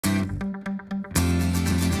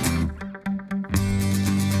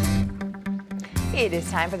It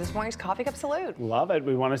is time for this morning's Coffee Cup Salute. Love it.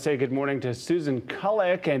 We want to say good morning to Susan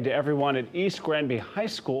Kullick and to everyone at East Granby High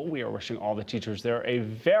School. We are wishing all the teachers there a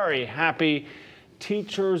very happy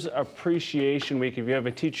Teachers Appreciation Week. If you have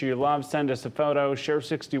a teacher you love, send us a photo,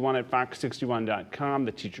 share61@fox61.com,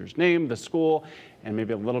 the teacher's name, the school, and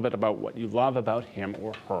maybe a little bit about what you love about him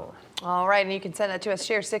or her. All right, and you can send that to us,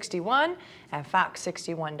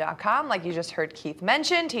 share61@fox61.com. Like you just heard Keith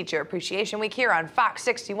mention, Teacher Appreciation Week here on Fox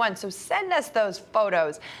 61. So send us those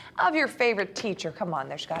photos of your favorite teacher. Come on,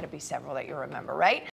 there's got to be several that you remember, right?